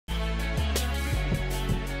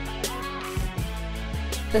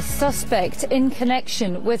The suspect in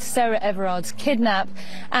connection with Sarah Everard's kidnap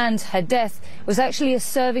and her death was actually a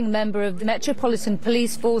serving member of the Metropolitan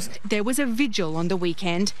Police Force. There was a vigil on the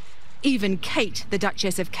weekend. Even Kate, the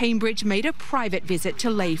Duchess of Cambridge, made a private visit to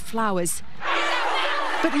lay flowers.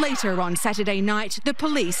 But later on Saturday night, the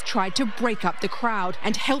police tried to break up the crowd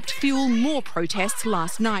and helped fuel more protests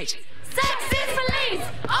last night. Sexist police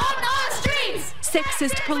on our streets!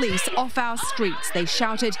 Sexist police off our streets, they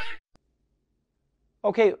shouted.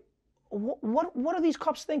 Okay, what are these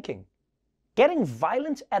cops thinking? Getting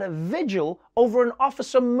violent at a vigil over an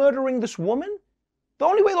officer murdering this woman? The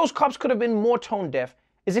only way those cops could have been more tone deaf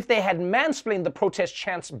is if they had mansplained the protest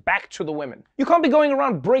chants back to the women. You can't be going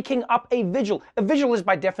around breaking up a vigil. A vigil is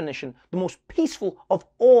by definition the most peaceful of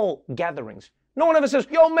all gatherings. No one ever says,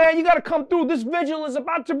 yo man, you gotta come through, this vigil is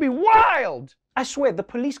about to be wild. I swear, the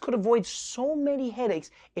police could avoid so many headaches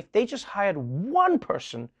if they just hired one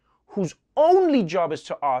person whose only job is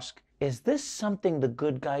to ask, is this something the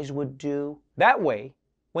good guys would do? That way,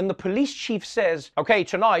 when the police chief says, okay,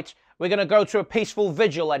 tonight we're gonna go to a peaceful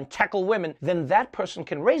vigil and tackle women, then that person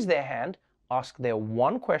can raise their hand, ask their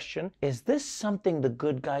one question, is this something the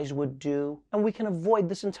good guys would do? And we can avoid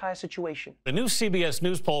this entire situation. A new CBS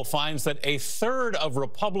News poll finds that a third of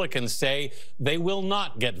Republicans say they will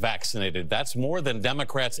not get vaccinated. That's more than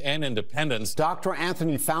Democrats and independents. Dr.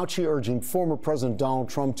 Anthony Fauci urging former President Donald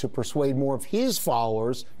Trump to persuade more of his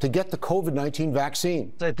followers to get the COVID-19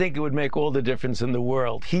 vaccine. I think it would make all the difference in the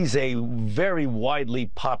world. He's a very widely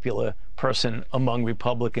popular person among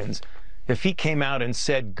Republicans. If he came out and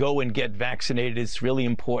said, go and get vaccinated, it's really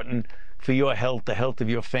important for your health, the health of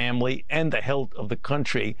your family, and the health of the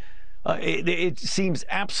country, it seems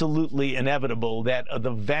absolutely inevitable that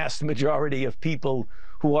the vast majority of people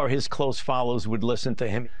who are his close followers would listen to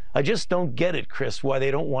him. I just don't get it, Chris, why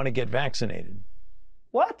they don't want to get vaccinated.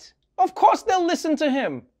 What? Of course they'll listen to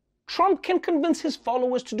him. Trump can convince his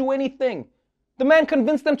followers to do anything. The man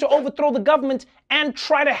convinced them to overthrow the government and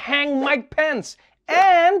try to hang Mike Pence.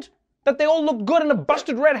 And that they all look good in a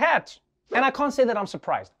busted red hat. And I can't say that I'm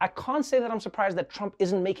surprised. I can't say that I'm surprised that Trump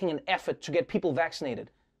isn't making an effort to get people vaccinated.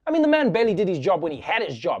 I mean, the man barely did his job when he had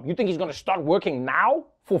his job. You think he's going to start working now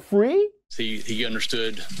for free? He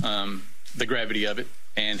understood the gravity of it,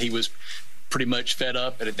 and he was pretty much fed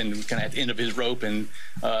up and kind of at the end of his rope. And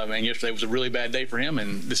yesterday was a really bad day for him,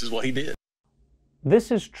 and this is what he did. This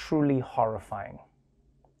is truly horrifying.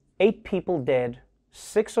 8 people dead,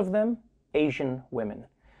 6 of them Asian women.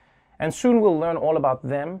 And soon we'll learn all about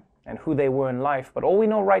them and who they were in life, but all we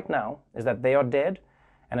know right now is that they are dead,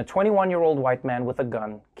 and a 21-year-old white man with a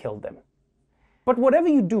gun killed them. But whatever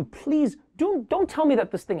you do, please don't tell me that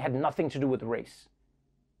this thing had nothing to do with race.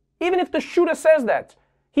 Even if the shooter says that,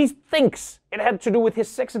 he thinks it had to do with his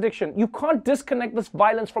sex addiction. You can't disconnect this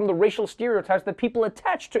violence from the racial stereotypes that people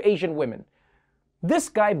attach to Asian women. This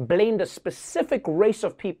guy blamed a specific race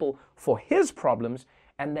of people for his problems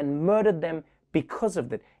and then murdered them because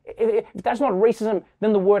of it. If that's not racism,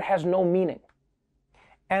 then the word has no meaning.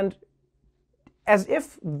 And as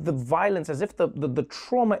if the violence, as if the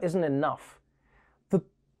trauma isn't enough,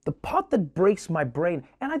 the part that breaks my brain,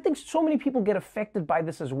 and I think so many people get affected by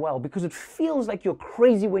this as well, because it feels like you're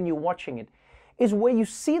crazy when you're watching it, is where you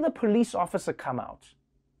see the police officer come out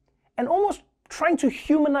and almost trying to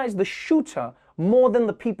humanize the shooter more than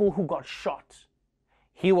the people who got shot.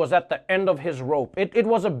 He was at the end of his rope. It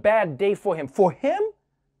was a bad day for him. For him?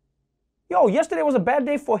 Yo, yesterday was a bad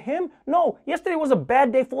day for him? No, yesterday was a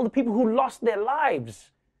bad day for all the people who lost their lives.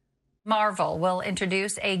 Marvel will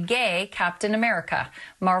introduce a gay Captain America.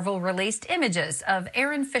 Marvel released images of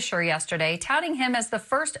Aaron Fisher yesterday, touting him as the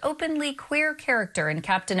first openly queer character in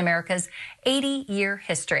Captain America's 80-year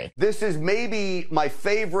history. This is maybe my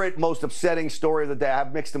favorite, most upsetting story of the day. I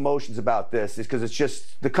have mixed emotions about this, is because it's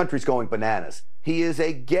just, the country's going bananas. He is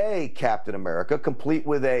a gay Captain America, complete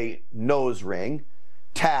with a nose ring,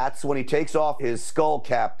 tats. When he takes off his skull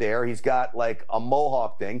cap there, he's got like a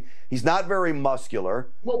mohawk thing. He's not very muscular.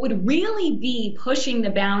 What would really be pushing the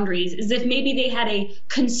boundaries is if maybe they had a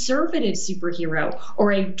conservative superhero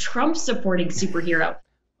or a Trump-supporting superhero.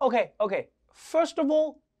 Okay. First of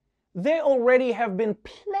all, there already have been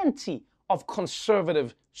plenty of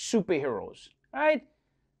conservative superheroes, right?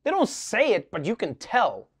 They don't say it, but you can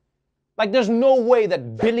tell. Like, there's no way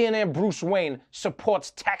that billionaire Bruce Wayne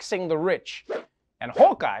supports taxing the rich. And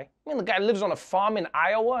Hawkeye, I mean, the guy lives on a farm in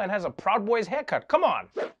Iowa and has a Proud Boys haircut. Come on.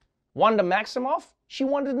 Wanda Maximoff, she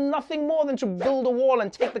wanted nothing more than to build a wall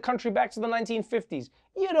and take the country back to the 1950s.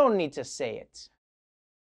 You don't need to say it.